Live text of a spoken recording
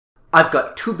I've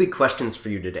got two big questions for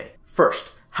you today.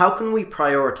 First, how can we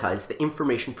prioritize the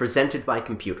information presented by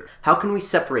computers? How can we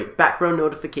separate background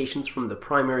notifications from the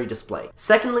primary display?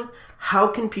 Secondly, how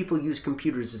can people use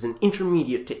computers as an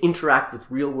intermediate to interact with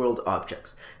real-world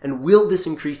objects? And will this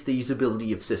increase the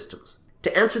usability of systems?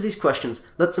 To answer these questions,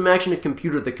 let's imagine a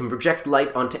computer that can project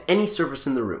light onto any surface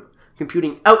in the room,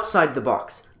 computing outside the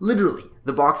box, literally,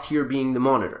 the box here being the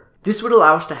monitor. This would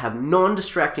allow us to have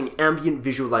non-distracting ambient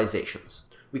visualizations.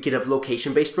 We could have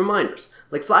location-based reminders,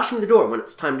 like flashing the door when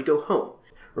it's time to go home.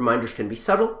 Reminders can be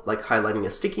subtle, like highlighting a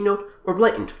sticky note, or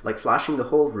blatant, like flashing the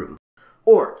whole room.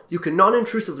 Or, you can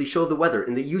non-intrusively show the weather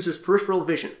in the user's peripheral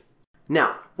vision.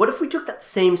 Now, what if we took that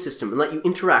same system and let you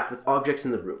interact with objects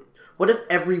in the room? What if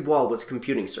every wall was a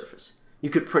computing surface? You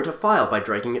could print a file by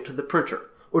dragging it to the printer,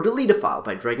 or delete a file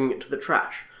by dragging it to the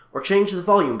trash, or change the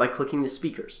volume by clicking the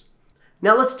speakers.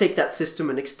 Now let's take that system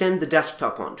and extend the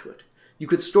desktop onto it. You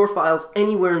could store files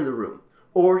anywhere in the room,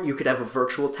 or you could have a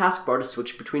virtual taskbar to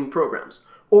switch between programs,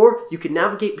 or you could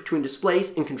navigate between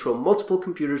displays and control multiple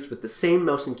computers with the same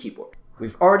mouse and keyboard.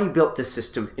 We've already built this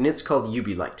system, and it's called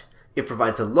UbiLight. It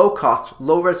provides a low-cost,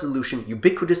 low-resolution,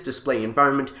 ubiquitous display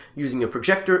environment using a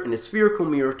projector and a spherical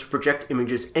mirror to project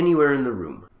images anywhere in the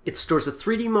room. It stores a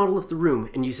 3D model of the room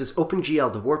and uses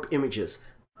OpenGL to warp images.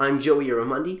 I'm Joey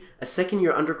Eremondi, a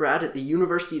second-year undergrad at the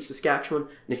University of Saskatchewan,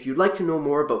 and if you'd like to know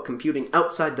more about computing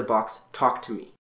outside the box, talk to me.